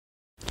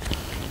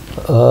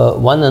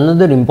One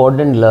another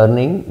important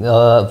learning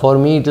for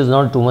me, it is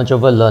not too much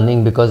of a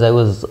learning because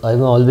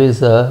I'm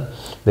always a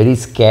very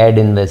scared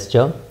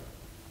investor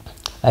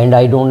and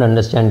I don't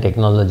understand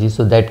technology,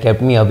 so that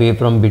kept me away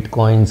from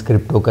bitcoins,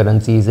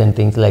 cryptocurrencies and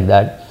things like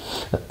that.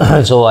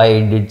 So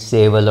I did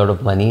save a lot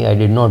of money. I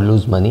did not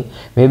lose money.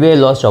 Maybe I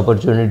lost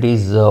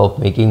opportunities of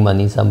making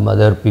money. Some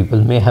other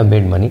people may have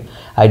made money.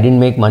 I didn't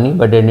make money,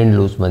 but I didn't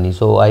lose money.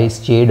 So I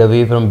stayed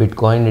away from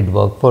bitcoin. It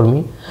worked for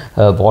me.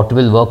 What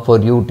will work for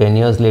you 10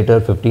 years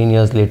later, 15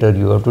 years later,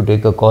 you have to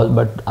take a call,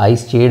 but I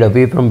stayed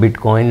away from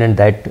bitcoin, and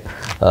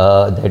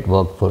that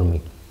worked for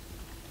me.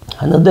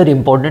 Another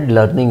important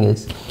learning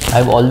is,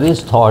 I've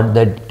always thought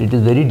that it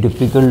is very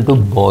difficult to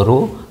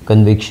borrow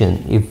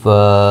conviction. If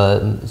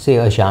say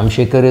a Shyam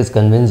Shekhar is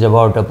convinced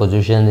about a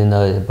position in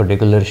a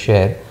particular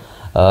share,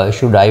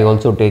 should I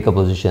also take a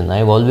position?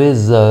 I've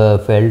always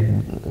felt,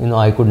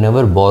 I could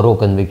never borrow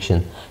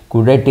conviction.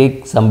 Could I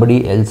take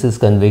somebody else's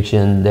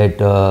conviction that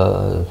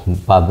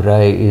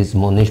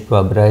Monish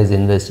Pabrai is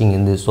investing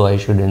in this, so I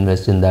should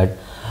invest in that?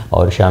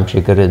 Or Shyam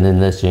Shekhar is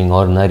investing,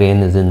 or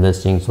Naren is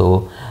investing,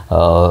 so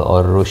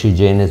or Roshi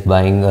Jain is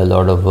buying a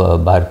lot of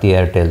Bharti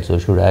Airtel, so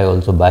should I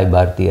also buy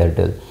Bharti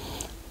Airtel?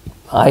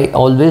 I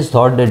always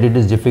thought that it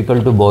is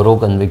difficult to borrow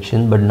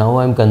conviction, but now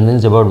I am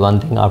convinced about one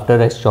thing. After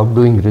I stopped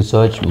doing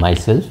research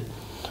myself,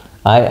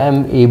 I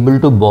am able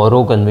to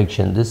borrow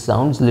conviction. This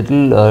sounds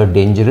little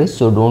dangerous,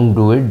 so don't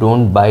do it.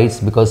 Don't buy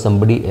because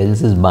somebody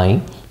else is buying.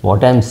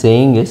 What I am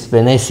saying is,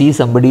 when I see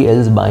somebody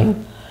else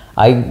buying,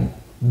 I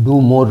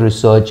do more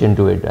research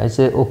into it. I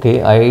say,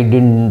 okay, I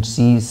didn't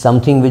see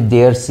something which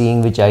they are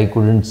seeing which I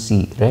couldn't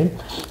see, right?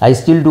 I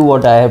still do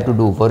what I have to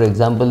do. For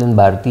example, in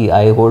Bharti,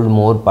 I hold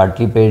more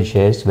partly paid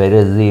shares,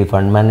 whereas the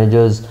fund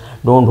managers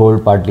don't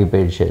hold partly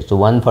paid shares. So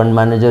one fund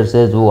manager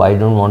says, oh, I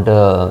don't want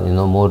a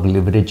more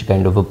leverage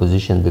kind of a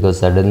position, because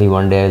suddenly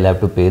one day I'll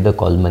have to pay the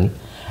call money.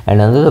 And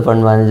another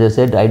fund manager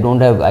said, I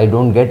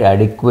don't get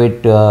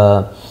adequate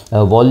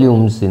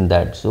volumes in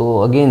that.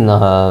 So again,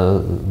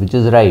 which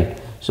is right.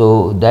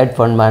 So that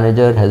fund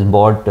manager has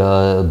bought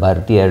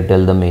Bharti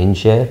Airtel, the main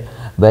share,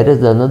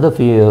 whereas another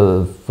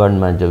fund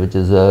manager, which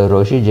is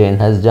Roshi Jain,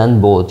 has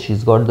done both.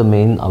 She's got the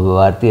main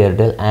Bharti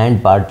Airtel,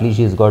 and partly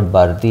she's got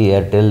Bharti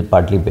Airtel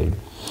partly paid,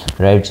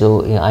 right?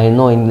 So I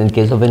know in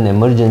case of an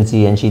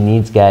emergency and she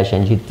needs cash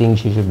and she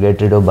thinks she should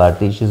get rid of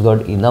Bharti, she's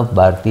got enough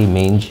Bharti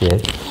main share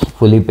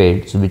fully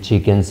paid, so which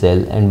she can sell,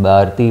 and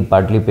Bharti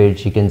partly paid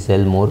she can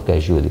sell more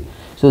casually.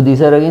 So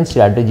these are again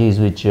strategies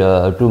which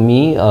to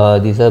me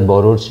these are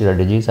borrowed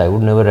strategies. I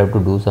would never have to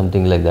do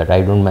something like that.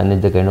 I don't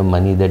manage the kind of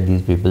money that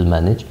these people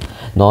manage,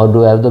 nor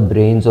do I have the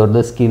brains or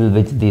the skill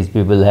which these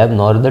people have,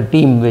 nor the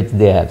team which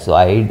they have. So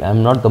I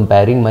am not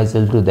comparing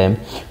myself to them,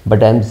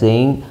 but I am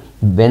saying,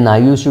 when I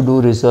used to do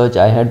research,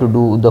 I had to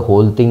do the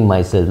whole thing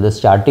myself. The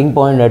starting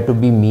point had to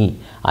be me.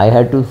 I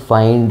had to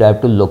find, I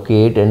have to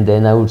locate, and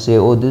then I would say,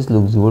 oh, this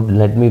looks good,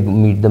 let me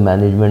meet the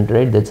management,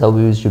 right? That's how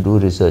we used to do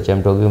research.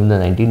 I'm talking about the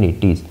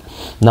 1980s.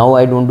 Now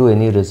I don't do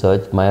any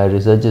research. My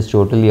research is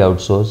totally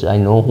outsourced. I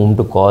know whom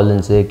to call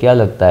and say,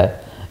 kya lagta hai?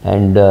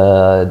 And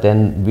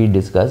then we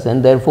discuss,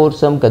 and therefore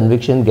some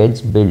conviction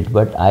gets built,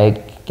 but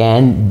I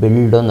can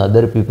build on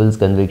other people's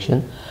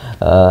conviction.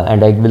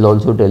 And I will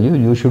also tell you,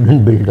 you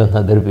shouldn't build on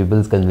other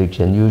people's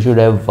conviction. You should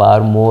have far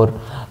more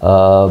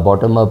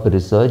bottom-up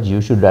research.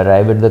 You should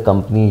arrive at the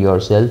company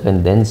yourself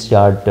and then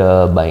start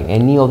buying.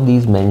 Any of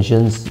these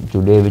mentions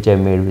today which I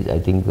made, which I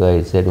think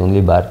I said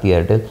only Bharti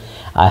Airtel.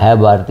 I have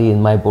Bharti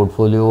in my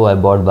portfolio. I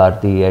bought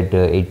Bharti at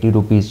 80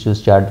 rupees to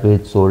start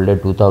with, sold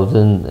at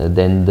 2000,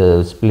 then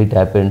the split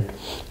happened,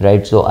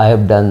 right? So I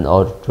have done,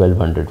 or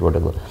 1200,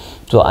 whatever.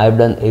 So I have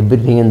done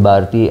everything in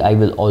Bharti. I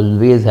will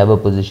always have a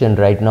position.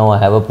 Right now I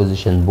have a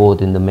position both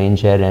in the main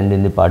share and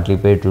in the partly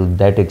paid. To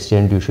that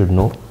extent you should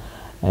know.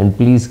 And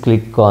please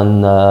click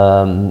on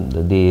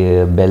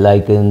the bell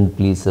icon.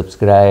 Please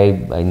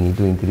subscribe. I need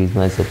to increase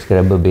my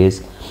subscriber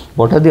base.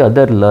 What are the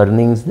other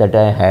learnings that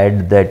I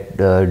had that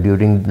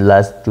during the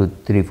last 2,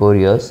 3, 4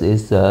 years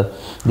is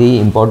the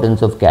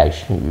importance of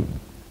cash.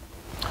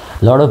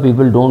 A lot of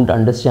people don't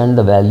understand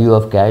the value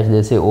of cash.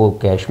 They say, oh,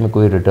 cash mein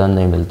koi return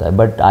nahi milta hai.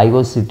 But I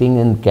was sitting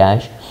in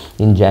cash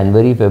in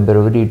January,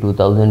 February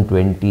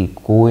 2020.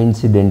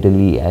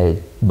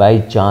 Coincidentally,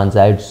 by chance,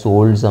 I had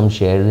sold some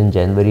shares in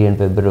January and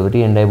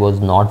February, and I was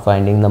not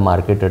finding the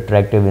market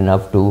attractive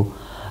enough to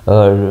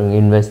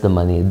invest the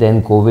money.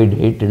 Then COVID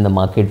hit and the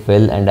market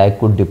fell, and I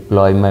could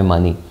deploy my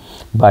money.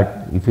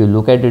 But if you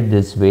look at it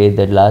this way,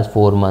 that last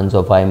 4 months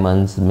or 5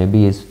 months,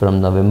 maybe it's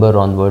from November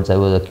onwards, I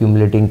was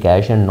accumulating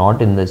cash and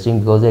not investing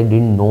because I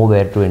didn't know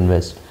where to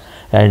invest.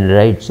 And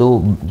right,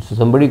 so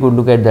somebody could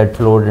look at that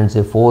float and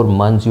say, 4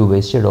 months you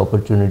wasted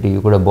opportunity.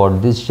 You could have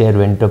bought this share,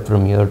 went up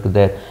from here to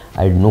there.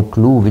 I had no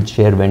clue which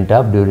share went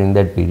up during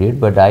that period,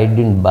 but I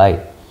didn't buy.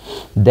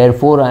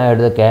 Therefore I had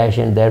the cash,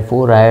 and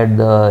therefore I had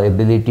the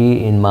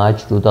ability in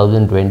March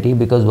 2020,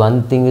 because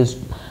one thing is,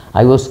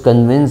 I was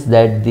convinced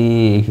that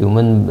the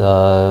human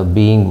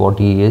being what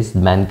he is,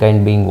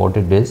 mankind being what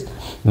it is,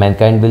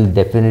 mankind will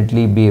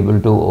definitely be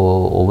able to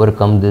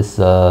overcome this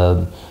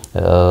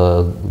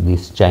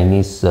this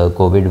Chinese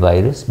COVID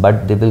virus,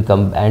 but they will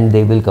come, and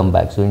they will come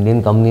back. So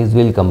Indian companies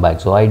will come back.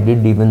 So I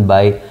did even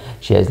buy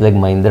shares like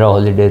Mahindra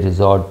Holiday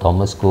Resort,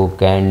 Thomas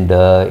Cook, and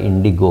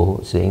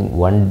Indigo,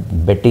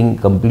 betting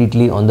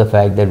completely on the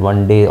fact that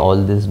one day all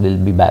this will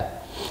be back,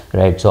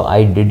 right? So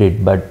I did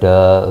it, but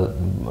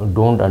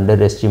don't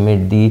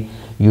underestimate the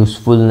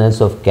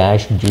usefulness of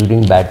cash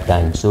during bad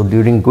times. So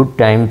during good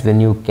times, when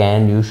you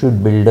can, you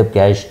should build a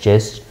cash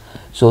chest,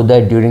 so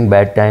that during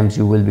bad times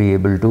you will be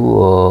able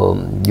to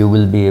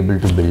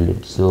build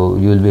it, so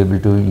you will be able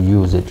to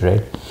use it,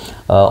 right?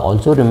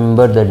 Also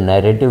remember that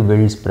narrative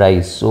builds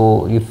price.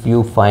 So if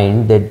you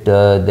find that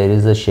there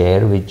is a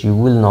share which you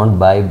will not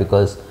buy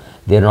because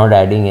they are not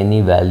adding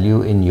any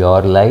value in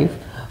your life,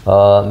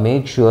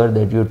 make sure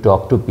that you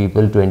talk to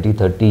people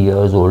 20-30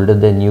 years older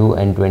than you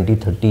and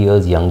 20-30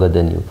 years younger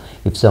than you.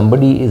 If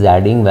somebody is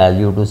adding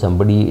value to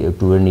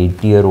an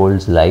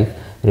 80-year-old's life,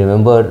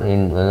 remember,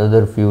 in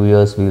another few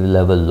years we will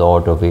have a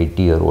lot of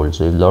 80-year-olds.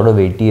 So a lot of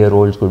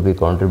 80-year-olds could be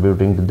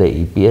contributing to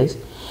the EPS,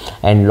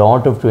 and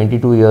lot of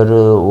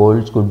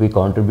 22-year-olds could be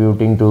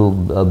contributing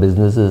to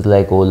businesses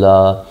like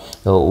Ola,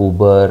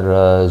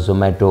 Uber,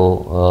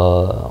 Zomato,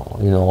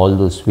 all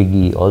those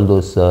Swiggy, all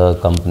those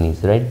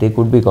companies, right? They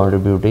could be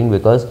contributing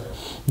because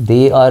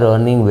they are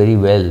earning very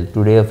well.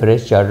 Today a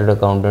fresh chartered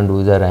accountant who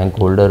is a rank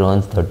holder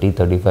earns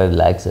 30-35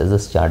 lakhs as a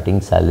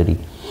starting salary.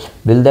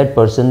 Will that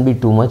person be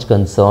too much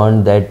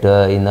concerned that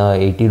in a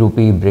 80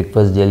 rupee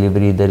breakfast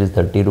delivery there is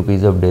 30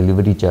 rupees of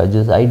delivery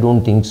charges? I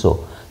don't think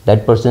so.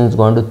 That person is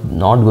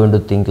not going to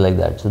think like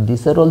that. So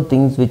these are all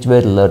things which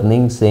we're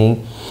learning,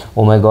 saying,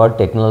 oh my god,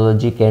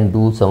 technology can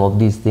do some of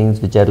these things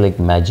which are like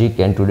magic,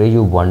 and today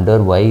you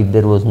wonder why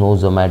there was no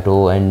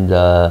Zomato and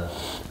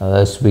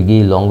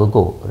Swiggy long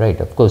ago, right?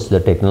 Of course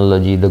the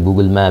technology, the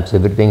Google Maps,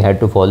 everything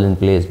had to fall in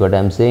place, but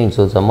I'm saying,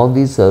 so some of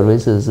these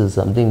services is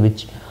something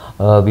which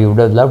we would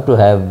have loved to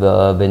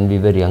have when we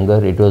were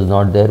younger. It was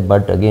not there,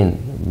 but again,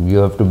 you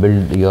have to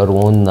build your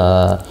own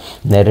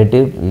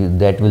narrative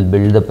that will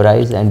build the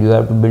price, and you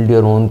have to build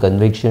your own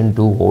conviction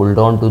to hold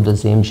on to the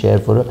same share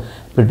for a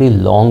pretty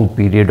long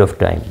period of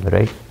time,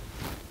 right?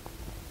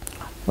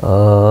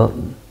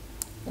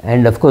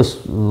 And of course,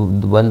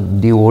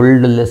 the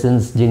old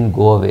lessons didn't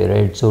go away,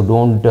 right? So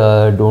don't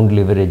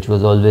leverage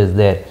was always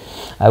there.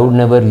 I would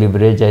never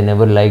leverage. I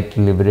never liked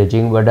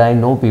leveraging, but I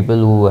know people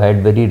who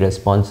had very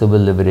responsible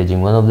leveraging.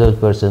 One of those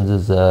persons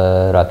is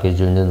Rakesh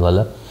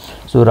Jhunjhunwala.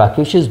 So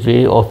Rakesh's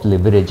way of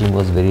leveraging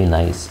was very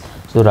nice.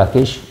 So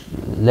Rakesh,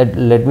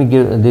 let me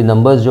give, the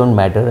numbers don't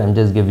matter, I'm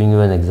just giving you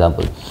an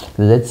example.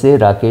 Let's say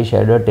Rakesh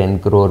had a 10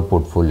 crore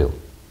portfolio.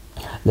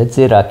 Let's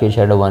say Rakesh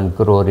had a 1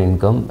 crore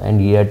income and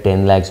he had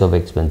 10 lakhs of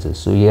expenses.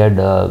 So he had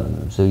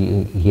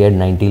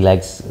 90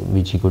 lakhs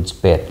which he could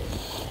spare.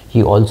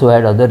 He also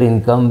had other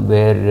income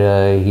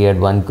where he had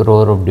 1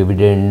 crore of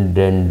dividend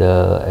and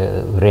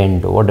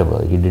rent or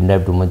whatever. He didn't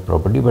have too much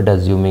property, but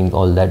assuming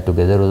all that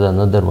together was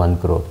another 1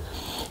 crore.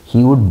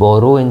 He would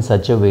borrow in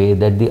such a way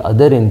that the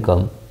other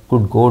income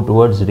could go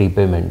towards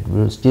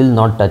repayment, still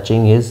not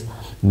touching his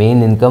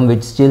main income,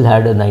 which still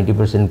had a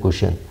 90%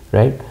 cushion,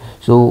 right?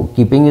 So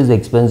keeping his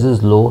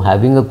expenses low,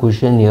 having a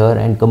cushion here,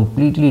 and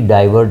completely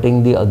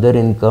diverting the other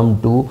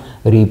income to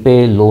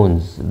repay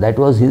loans. That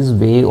was his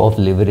way of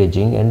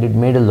leveraging, and it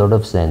made a lot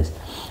of sense.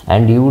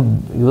 And he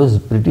was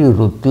pretty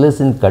ruthless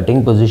in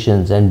cutting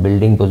positions and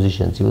building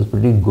positions. He was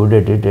pretty good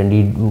at it, and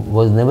he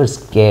was never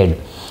scared.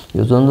 He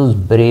was one of those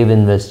brave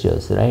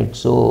investors, right?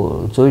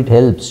 So it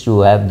helps to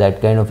have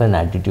that kind of an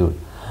attitude.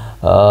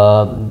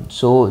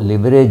 So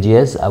leverage,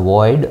 yes,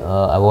 avoid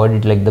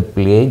it like the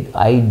plague.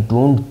 I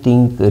don't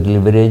think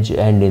leverage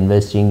and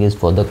investing is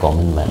for the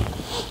common man.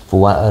 For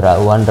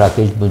one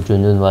Rakesh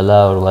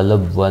Jhunjhunwala or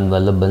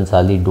Vallabh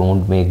Bhansali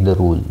don't make the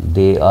rule.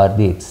 They are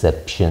the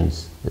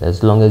exceptions.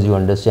 As long as you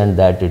understand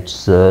that,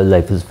 it's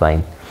life is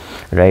fine,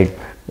 right?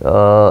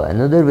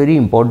 Another very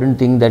important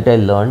thing that I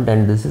learned,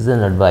 and this is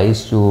an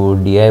advice to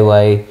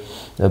DIY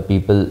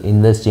people: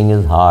 investing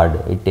is hard.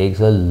 It takes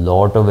a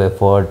lot of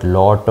effort,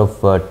 lot of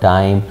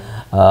time,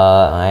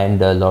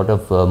 and a lot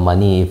of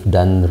money if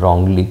done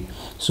wrongly.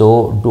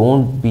 So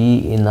don't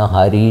be in a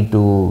hurry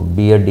to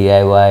be a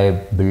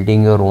DIY,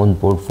 building your own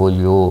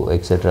portfolio,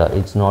 etc.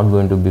 It's not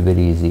going to be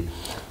very easy.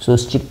 So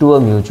stick to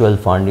a mutual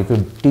fund.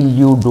 Till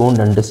you don't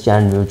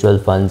understand mutual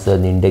funds,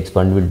 an index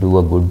fund will do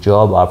a good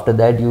job. After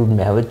that, you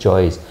may have a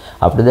choice.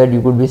 After that, you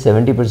could be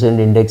 70%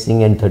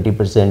 indexing and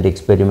 30%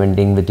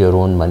 experimenting with your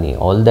own money.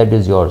 All that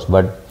is yours.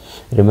 But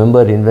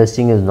remember,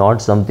 investing is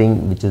not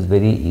something which is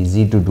very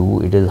easy to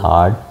do. It is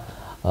hard.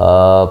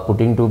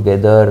 Putting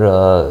together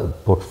a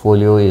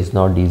portfolio is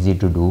not easy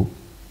to do.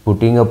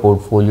 Putting a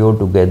portfolio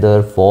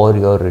together for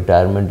your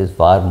retirement is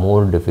far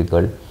more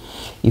difficult.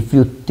 If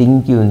you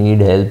think you need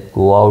help,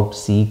 go out,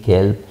 seek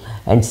help,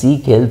 and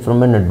seek help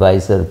from an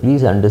advisor.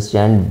 Please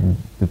understand,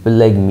 people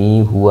like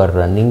me who are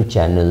running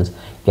channels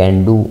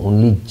can do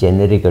only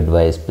generic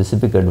advice.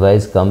 Specific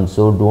advice comes,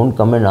 so don't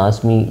come and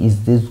ask me,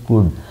 is this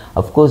good?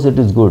 Of course it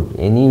is good.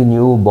 Any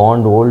new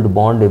bond, old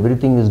bond,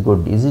 everything is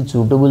good. Is it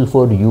suitable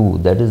for you?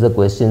 That is the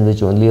question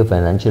which only a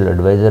financial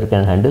advisor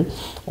can handle.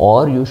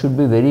 Or you should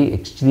be very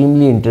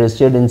extremely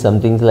interested in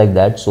some things like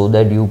that, so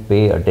that you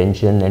pay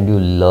attention and you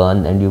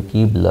learn and you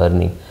keep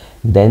learning.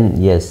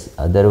 Then yes,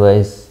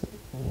 otherwise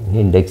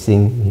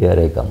indexing, here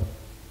I come.